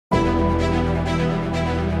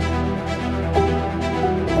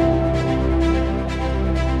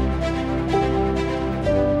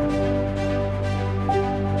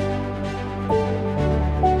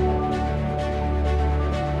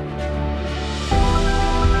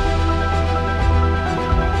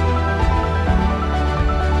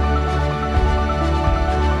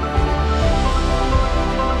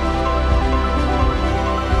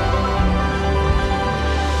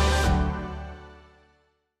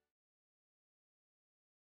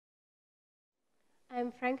I'm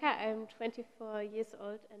Franka, I'm 24 years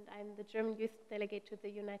old, and I'm the German youth delegate to the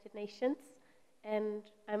United Nations. And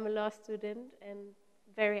I'm a law student and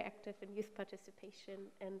very active in youth participation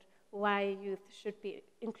and why youth should be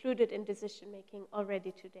included in decision-making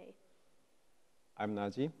already today. I'm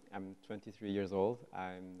Naji, I'm 23 years old.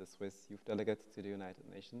 I'm the Swiss youth delegate to the United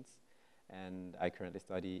Nations, and I currently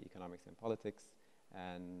study economics and politics.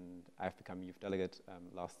 And I've become youth delegate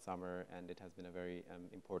last summer, and it has been a very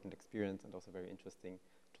important experience and also very interesting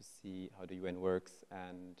to see how the UN works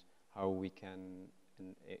and how we can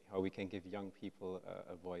give young people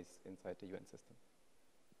a voice inside the UN system.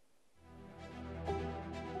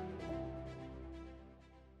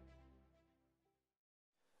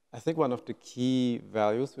 I think one of the key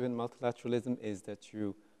values within multilateralism is that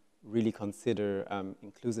you really consider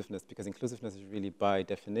inclusiveness, because inclusiveness is really by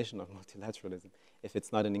definition of multilateralism. If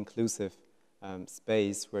it's not an inclusive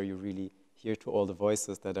space where you really hear to all the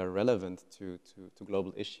voices that are relevant to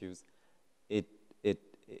global issues, it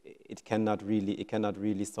cannot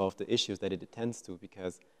really solve the issues that it tends to,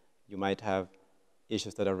 because you might have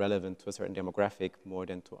issues that are relevant to a certain demographic more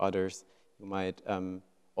than to others. You might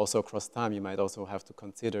also across time, you might also have to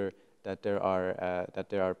consider that there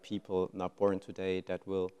are people not born today that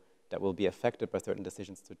will be affected by certain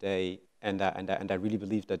decisions today, and I really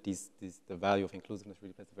believe that the value of inclusiveness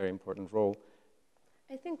really plays a very important role.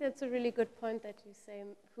 I think that's a really good point that you say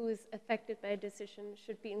who is affected by a decision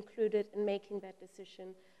should be included in making that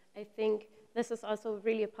decision. I think this is also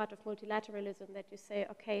really a part of multilateralism, that you say,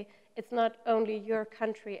 okay, it's not only your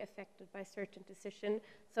country affected by certain decision,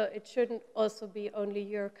 so it shouldn't also be only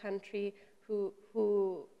your country who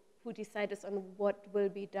decides on what will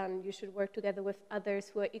be done. You should work together with others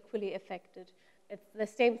who are equally affected. It's the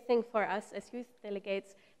same thing for us as youth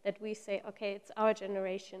delegates, that we say, okay, it's our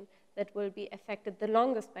generation that will be affected the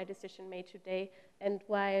longest by decision made today, and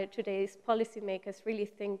while today's policymakers really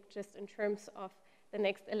think just in terms of the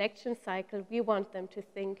next election cycle, we want them to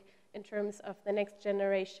think in terms of the next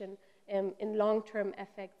generation in long-term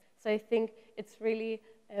effects. So I think it's really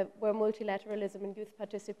where multilateralism and youth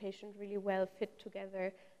participation really well fit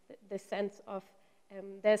together, the sense of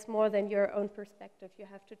there's more than your own perspective. You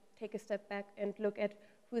have to take a step back and look at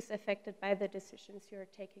who's affected by the decisions you're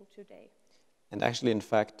taking today. And actually, in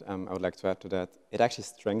fact, I would like to add to that, it actually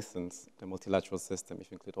strengthens the multilateral system if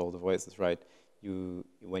you include all the voices, right?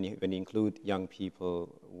 When you include young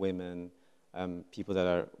people, women, people that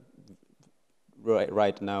are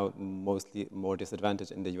right now mostly more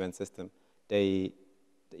disadvantaged in the UN system,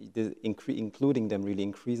 including them really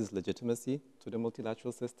increases legitimacy to the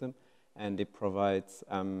multilateral system, and it provides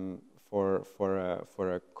for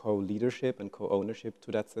a co-leadership and co-ownership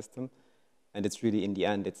to that system. And it's really, in the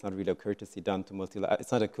end, it's not really a courtesy done to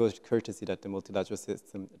it's not a courtesy that the multilateral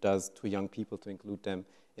system does to young people to include them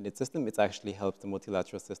in its system. It actually helps the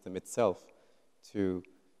multilateral system itself to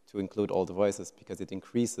include all the voices, because it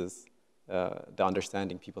increases the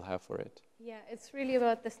understanding people have for it. Yeah, it's really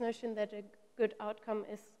about this notion that a good outcome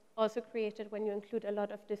is also created when you include a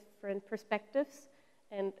lot of different perspectives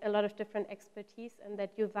and a lot of different expertise, and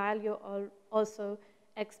that you value also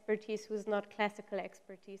expertise who's not classical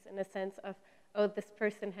expertise, in a sense of, oh, this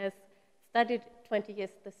person has studied 20 years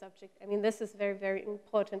the subject. I mean, this is very, very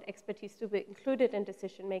important expertise to be included in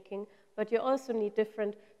decision making, but you also need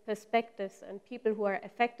different perspectives and people who are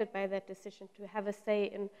affected by that decision to have a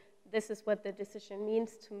say in, this is what the decision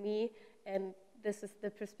means to me, and this is the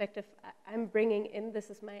perspective I'm bringing in, this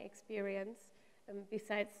is my experience,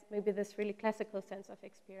 besides maybe this really classical sense of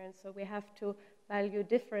experience. So we have to value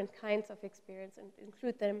different kinds of experience and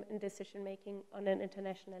include them in decision making on an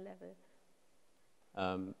international level.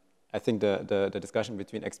 I think the discussion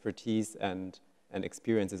between expertise and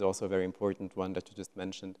experience is also a very important one that you just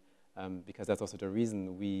mentioned, because that's also the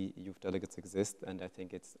reason we youth delegates exist, and I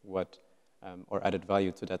think it's what or added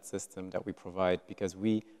value to that system that we provide, because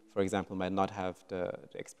we, for example, might not have the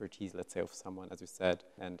expertise, let's say, of someone, as you said,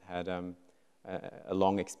 and had a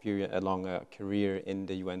long experience, a long career in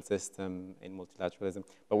the UN system, in multilateralism,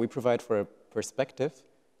 but we provide for a perspective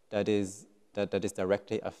that is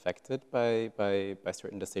directly affected by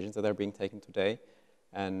certain decisions that are being taken today,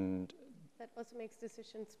 and that also makes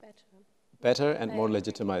decisions better and more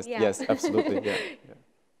legitimized. Yeah. Yes, absolutely. Yeah.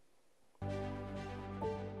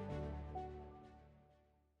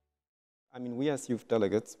 I mean, we as youth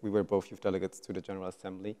delegates, we were both youth delegates to the General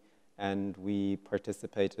Assembly, and we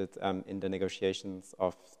participated in the negotiations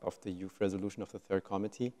of the youth resolution of the Third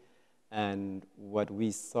Committee. And what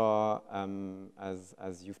we saw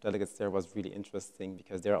as youth delegates there was really interesting,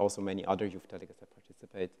 because there are also many other youth delegates that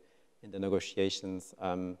participate in the negotiations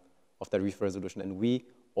of the youth resolution. And we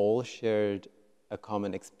all shared a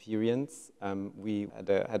common experience. We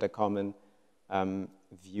had a common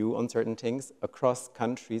view on certain things across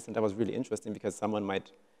countries, and that was really interesting because someone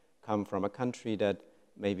might come from a country that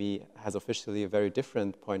maybe has officially a very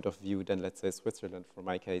different point of view than, let's say, Switzerland, for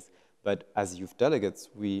my case. But as youth delegates,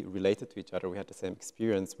 we related to each other. We had the same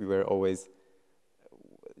experience. We were always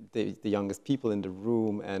the youngest people in the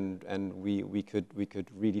room, and we could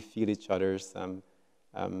really feel each other's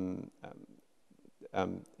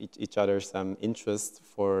interest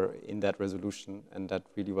in that resolution, and that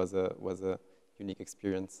really was a unique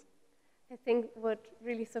experience. I think what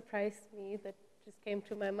really surprised me, that just came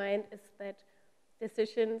to my mind, is that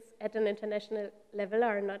decisions at an international level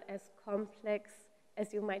are not as complex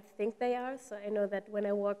as you might think they are. So I know that when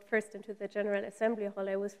I walked first into the General Assembly Hall,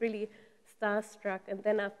 I was really starstruck, and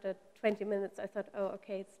then after 20 minutes I thought, oh,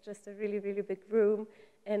 okay, it's just a really, really big room,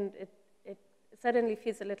 and it suddenly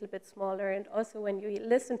feels a little bit smaller. And also when you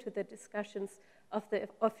listen to the discussions of the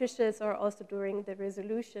officials, or also during the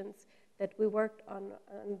resolutions that we worked on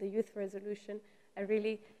the youth resolution,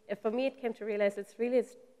 for me it came to realize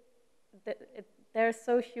there are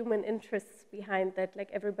so human interests behind that, like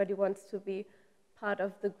everybody wants to be part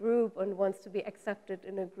of the group and wants to be accepted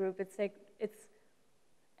in a group.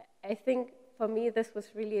 I think for me this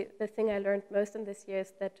was really the thing I learned most in this year,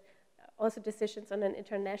 is that also decisions on an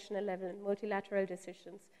international level and multilateral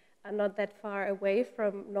decisions are not that far away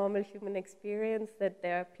from normal human experience, that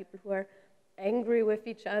there are people who are angry with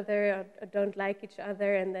each other or don't like each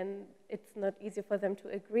other, and then it's not easy for them to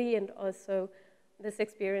agree. And also this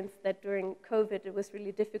experience that during COVID it was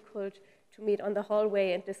really difficult to meet on the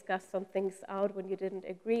hallway and discuss some things out when you didn't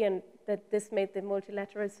agree, and that this made the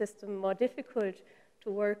multilateral system more difficult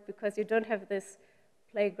to work because you don't have this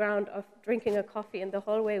playground of drinking a coffee in the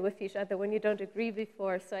hallway with each other when you don't agree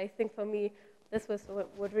before. So I think for me this was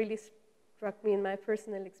what really struck me in my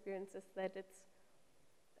personal experiences, that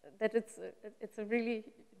it's a really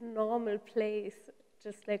normal place,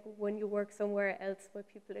 just like when you work somewhere else where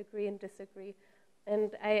people agree and disagree.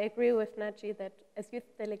 And I agree with Naji that as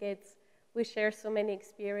youth delegates, we share so many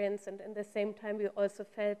experiences, and at the same time we also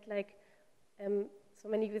felt like so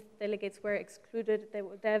many youth delegates were excluded.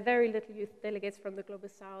 There are very little youth delegates from the Global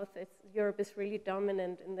South. Europe is really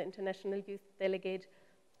dominant in the international youth delegate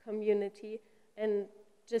community, and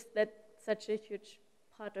just that such a huge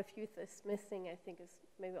part of youth is missing, I think, is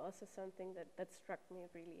maybe also something that struck me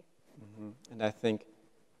really. Mm-hmm. And I think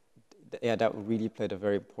that really played a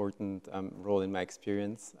very important role in my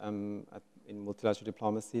experience in multilateral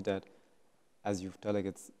diplomacy, that as youth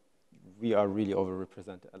delegates, we are really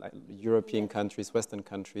overrepresented. Like European countries, Western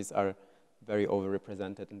countries are very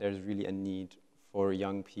overrepresented, and there's really a need for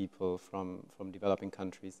young people from developing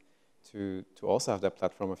countries to also have that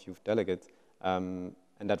platform of youth delegates. And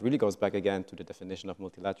that really goes back again to the definition of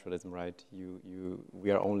multilateralism, right?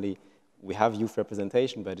 We have youth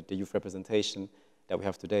representation, but the youth representation that we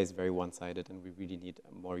have today is very one-sided, and we really need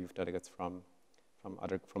more youth delegates from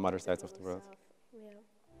other sides of the world. Yeah.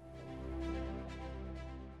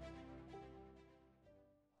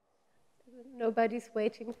 Nobody's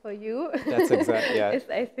waiting for you. That's exactly, yeah. Is,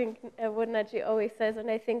 I think, what Naji always says,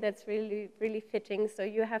 and I think that's really, really fitting. So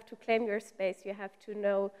you have to claim your space. You have to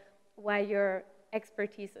know why your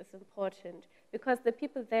expertise is important, because the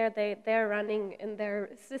people there, they're running in their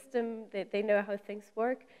system, they know how things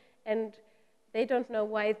work, and they don't know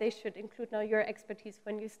why they should include now your expertise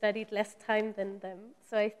when you studied less time than them.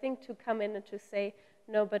 So I think to come in and to say,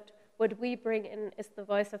 no, but what we bring in is the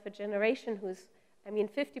voice of a generation who's,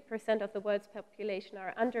 50% of the world's population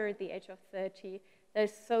are under the age of 30.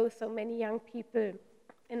 There's so many young people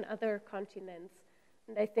in other continents.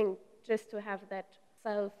 And I think just to have that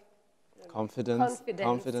confidence,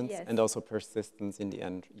 yes, and also persistence in the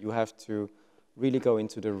end. You have to really go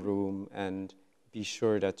into the room and be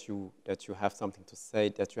sure that you have something to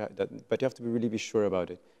say, but you have to really be sure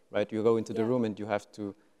about it, right? You go into the room and you have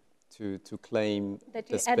to claim that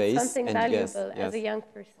the space. Add something valuable yes, as a young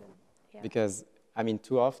person. Yeah. Because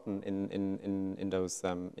too often in those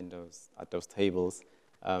at those tables,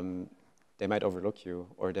 they might overlook you,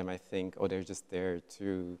 or they might think, oh, they're just there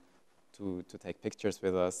to take pictures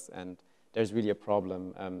with us. And there's really a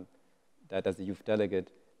problem that as a youth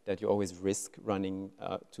delegate, that you always risk running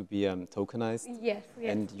to be tokenized. Yes.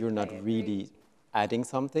 And you're not really adding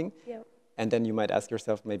something. Yeah. And then you might ask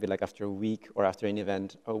yourself, maybe like after a week or after an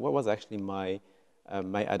event, oh, what was actually my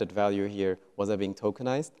added value here? Was I being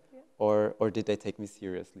tokenized? Or did they take me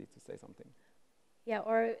seriously to say something? Yeah,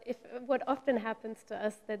 or what often happens to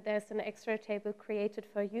us, that there's an extra table created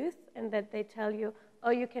for youth, and that they tell you, oh,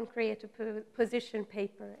 you can create a position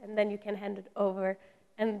paper, and then you can hand it over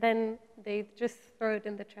and then they just throw it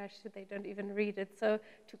in the trash so they don't even read it. So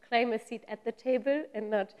to claim a seat at the table and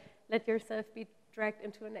not let yourself be dragged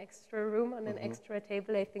into an extra room on an extra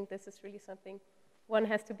table, I think this is really something one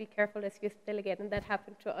has to be careful as youth delegate, and that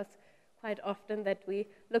happened to us quite often, that we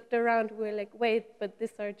looked around, we were like, wait, but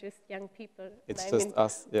these are just young people. It's just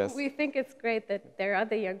us, yes. We think it's great that there are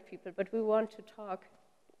other young people, but we want to talk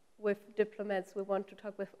with diplomats, we want to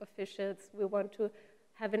talk with officials, we want to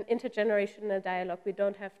have an intergenerational dialogue. We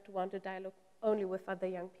don't have to want a dialogue only with other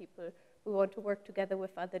young people. We want to work together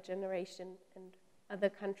with other generations and other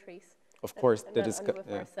countries. Of course, and not only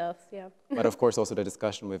with ourselves, yeah. But of course also the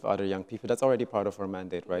discussion with other young people, that's already part of our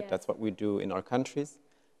mandate, right? Yes. That's what we do in our countries.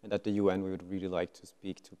 And at the UN, we would really like to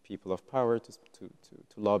speak to people of power, to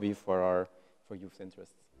lobby for youth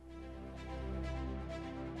interests.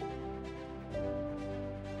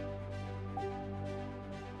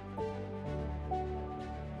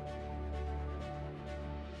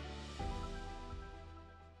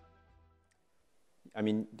 I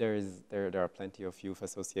mean, there are plenty of youth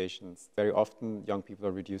associations. Very often, young people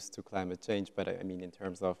are reduced to climate change, but I mean, in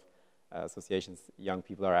terms of associations, young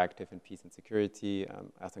people are active in peace and security.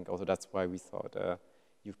 I think also that's why we saw the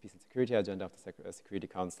Youth Peace and Security agenda of the Security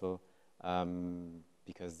Council,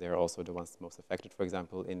 because they're also the ones most affected, for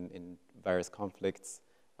example, in various conflicts.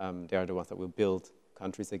 They are the ones that will build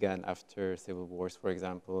countries again after civil wars, for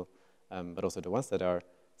example, but also the ones that are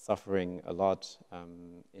suffering a lot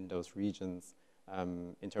in those regions.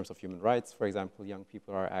 In terms of human rights, for example, young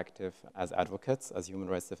people are active as advocates, as human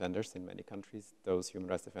rights defenders in many countries. Those human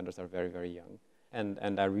rights defenders are very, very young.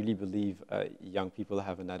 And I really believe young people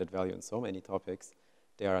have an added value in so many topics.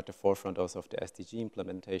 They are at the forefront also of the SDG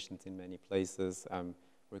implementations in many places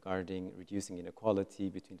regarding reducing inequality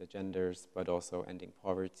between the genders, but also ending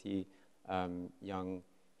poverty, young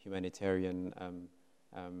humanitarian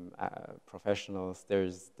professionals.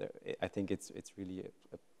 I think it's really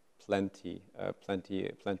plentiful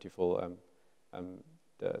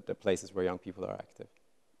the places where young people are active.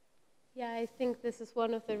 Yeah, I think this is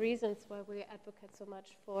one of the reasons why we advocate so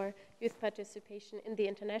much for youth participation in the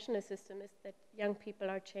international system, is that young people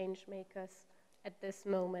are change makers at this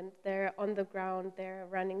moment. They're on the ground, they're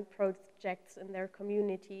running projects in their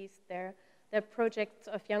communities, they're projects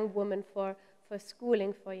of young women for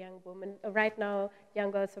schooling for young women. Right now,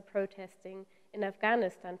 young girls are protesting in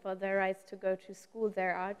Afghanistan for their rights to go to school.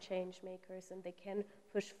 There are change makers and they can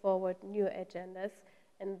push forward new agendas.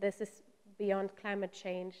 And this is beyond climate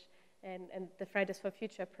change and the Fridays for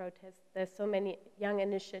Future protests. There's so many young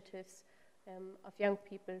initiatives of young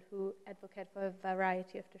people who advocate for a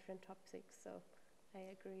variety of different topics. So I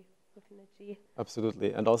agree with Naji.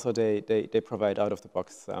 Absolutely, and also they provide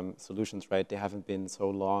out-of-the-box solutions, right? They haven't been so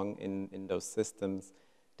long in those systems.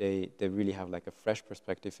 They really have like a fresh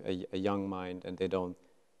perspective, a young mind, and they don't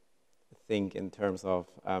think in terms of,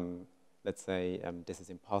 let's say, this is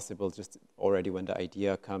impossible, just already when the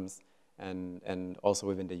idea comes. And also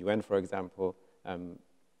within the UN, for example,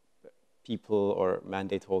 people or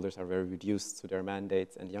mandate holders are very reduced to their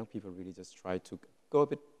mandates, and young people really just try to go a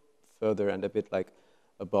bit further and a bit like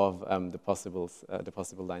above the possible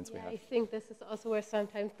lines we have. I think this is also where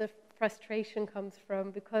sometimes the frustration comes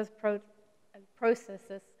from, because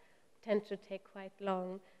processes tend to take quite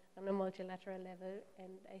long on a multilateral level,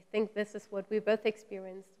 and I think this is what we both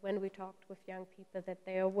experienced when we talked with young people, that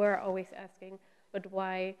they were always asking, but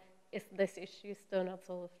why is this issue still not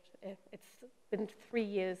solved? It's been 3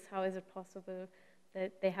 years, how is it possible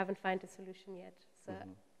that they haven't found a solution yet? So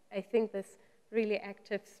I think this really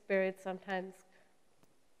active spirit sometimes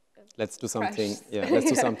let's do something. Yeah, let's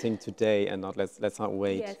do something today, and not let's not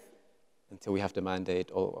wait until we have the mandate,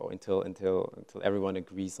 or until everyone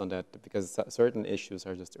agrees on that, because certain issues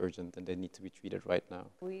are just urgent and they need to be treated right now.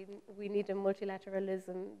 We need a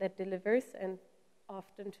multilateralism that delivers, and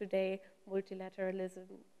often today multilateralism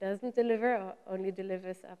doesn't deliver, or only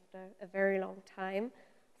delivers after a very long time.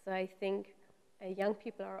 So I think young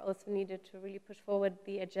people are also needed to really push forward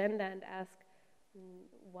the agenda and ask,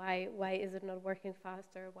 why is it not working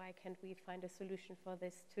faster? Why can't we find a solution for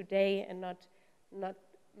this today, and not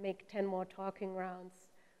make 10 more talking rounds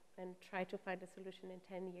and try to find a solution in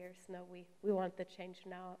 10 years? No, we want the change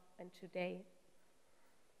now and today.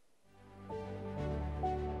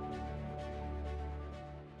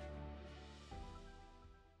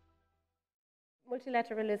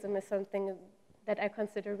 Multilateralism is something that I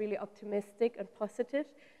consider really optimistic and positive,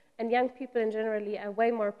 and young people in generally are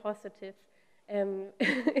way more positive in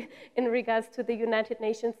regards to the United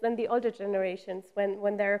Nations than the older generations.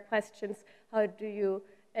 When there are questions, how do you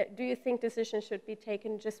do you think decisions should be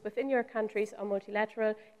taken just within your countries or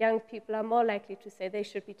multilateral? Young people are more likely to say they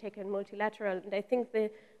should be taken multilateral. And I think the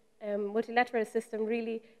multilateral system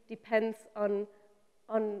really depends on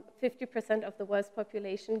 50% of the world's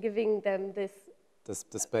population, giving them the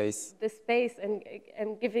space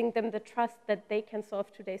and giving them the trust that they can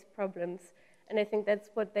solve today's problems. And I think that's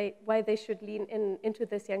why they should lean into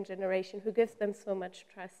this young generation who gives them so much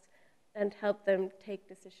trust and help them take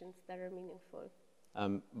decisions that are meaningful.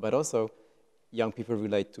 But also, young people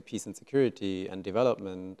relate to peace and security and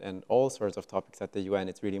development and all sorts of topics at the UN.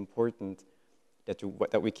 It's really important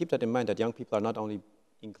that we keep that in mind, that young people are not only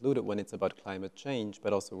included when it's about climate change,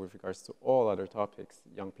 but also with regards to all other topics.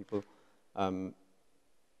 Young people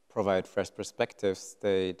provide fresh perspectives.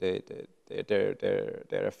 They're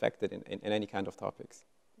affected in any kind of topics.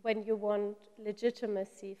 When you want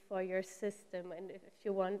legitimacy for your system, and if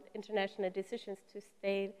you want international decisions to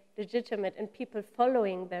stay legitimate and people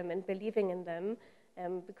following them and believing in them,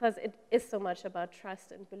 because it is so much about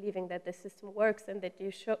trust and believing that the system works and that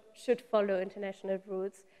you should follow international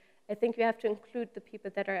rules, I think you have to include the people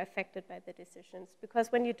that are affected by the decisions.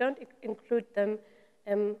 Because when you don't include them,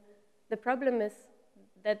 the problem is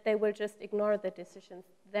that they will just ignore the decisions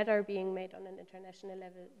that are being made on an international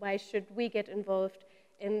level. Why should we get involved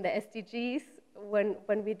in the SDGs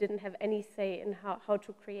when we didn't have any say in how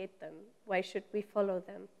to create them? Why should we follow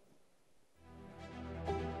them?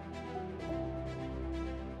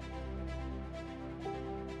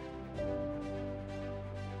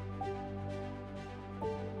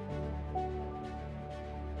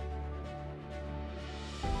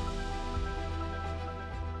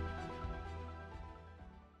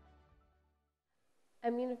 I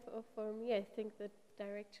mean, for me, I think the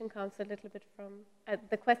direction comes a little bit from,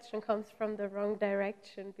 the question comes from the wrong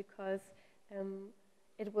direction, because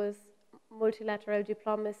it was multilateral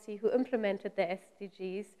diplomacy who implemented the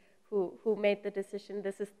SDGs, who made the decision,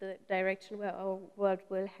 this is the direction where our world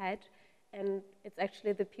will head. And it's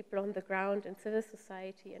actually the people on the ground and civil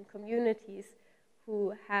society and communities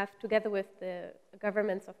who have, together with the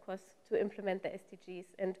governments, of course, to implement the SDGs.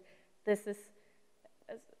 And this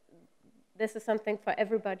is something for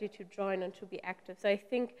everybody to join and to be active. So I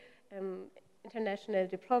think international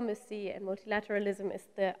diplomacy and multilateralism is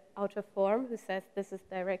the outer form who says this is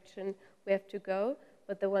the direction we have to go,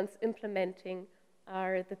 but the ones implementing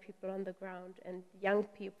are the people on the ground and young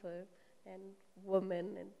people and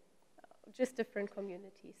women and just different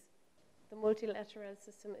communities. The multilateral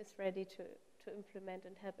system is ready to implement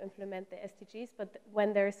and help implement the SDGs, but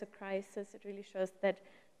when there is a crisis, it really shows that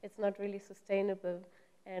it's not really sustainable,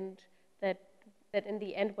 and that in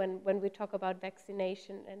the end, when we talk about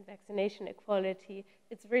vaccination and vaccination equality,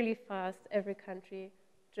 it's really fast, every country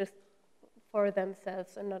just for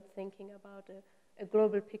themselves and not thinking about a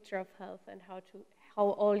global picture of health and how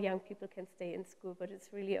all young people can stay in school, but it's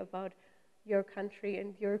really about your country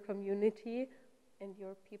and your community and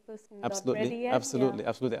your people's not ready yet.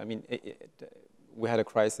 Absolutely. I mean, we had a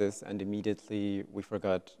crisis and immediately we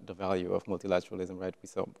forgot the value of multilateralism, right? We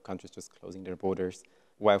saw countries just closing their borders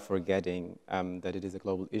while forgetting that it is a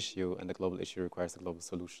global issue and the global issue requires a global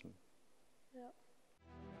solution.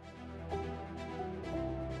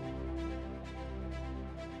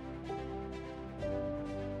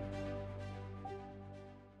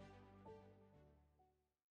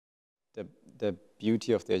 The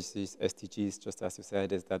beauty of the SDGs, just as you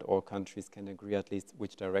said, is that all countries can agree at least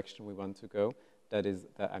which direction we want to go.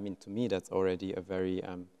 I mean, to me, that's already a very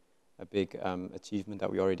a big achievement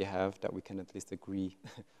that we already have, that we can at least agree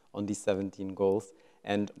on these 17 goals.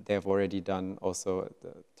 And they have already done also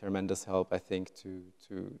the tremendous help, I think, to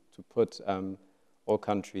put all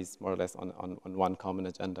countries more or less on one common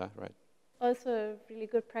agenda, right? Also a really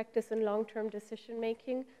good practice in long-term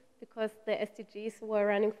decision-making, because the SDGs were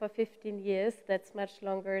running for 15 years. That's much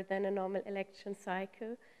longer than a normal election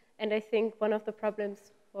cycle. And I think one of the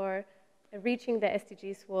problems for reaching the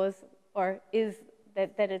SDGs is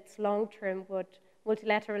that it's long-term what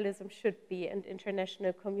multilateralism should be, and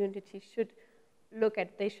international community should look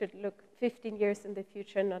at. They should look 15 years in the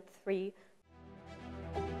future, not 3.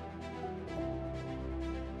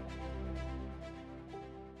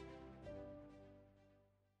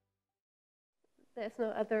 There's no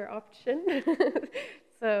other option.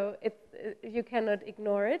 So you cannot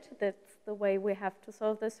ignore it. That's the way we have to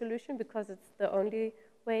solve the solution, because it's the only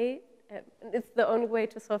way. It's the only way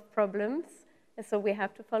to solve problems. And so we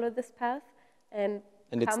have to follow this path and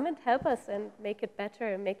come and help us and make it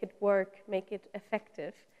better and make it work, make it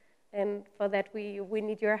effective. And for that, we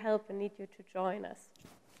need your help and need you to join us.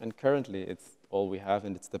 And currently, it's all we have,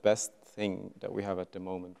 and it's the best thing that we have at the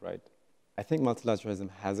moment, right? I think multilateralism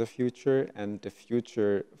has a future, and the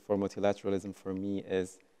future for multilateralism for me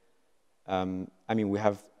is, I mean, we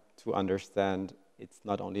have to understand it's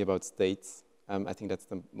not only about states. I think that's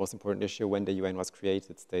the most important issue. When the UN was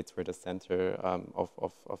created, states were the center of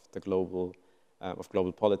the global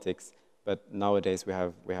politics. But nowadays we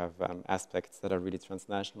have aspects that are really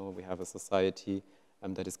transnational. We have a society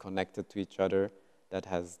that is connected to each other, that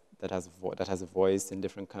has a voice in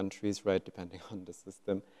different countries, right, depending on the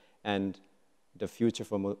system. And the future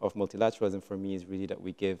of multilateralism for me is really that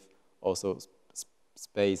we give also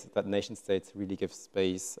space, that nation states really give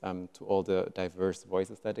space to all the diverse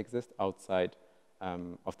voices that exist outside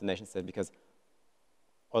of the nation state, because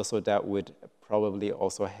also that would probably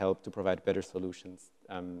also help to provide better solutions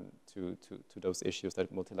to those issues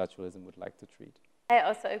that multilateralism would like to treat. I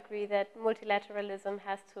also agree that multilateralism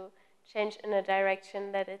has to change in a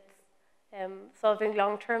direction that it's solving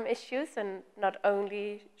long-term issues and not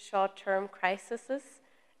only short-term crises.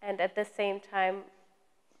 And at the same time,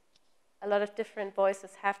 a lot of different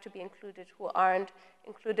voices have to be included who aren't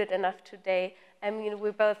included enough today. I mean,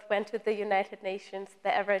 we both went to the United Nations.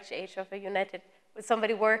 The average age of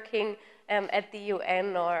somebody working at the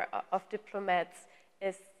UN or of diplomats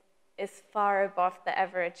is far above the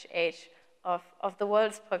average age of the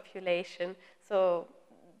world's population. So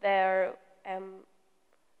there,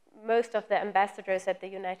 most of the ambassadors at the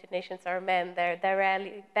United Nations are men. There are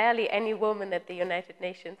barely any women at the United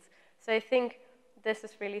Nations. So I think this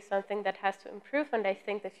is really something that has to improve, and I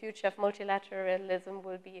think the future of multilateralism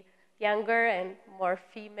will be younger and more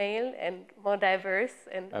female and more diverse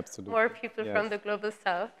and more people from the global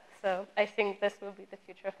south. So I think this will be the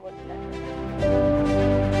future of multilateralism.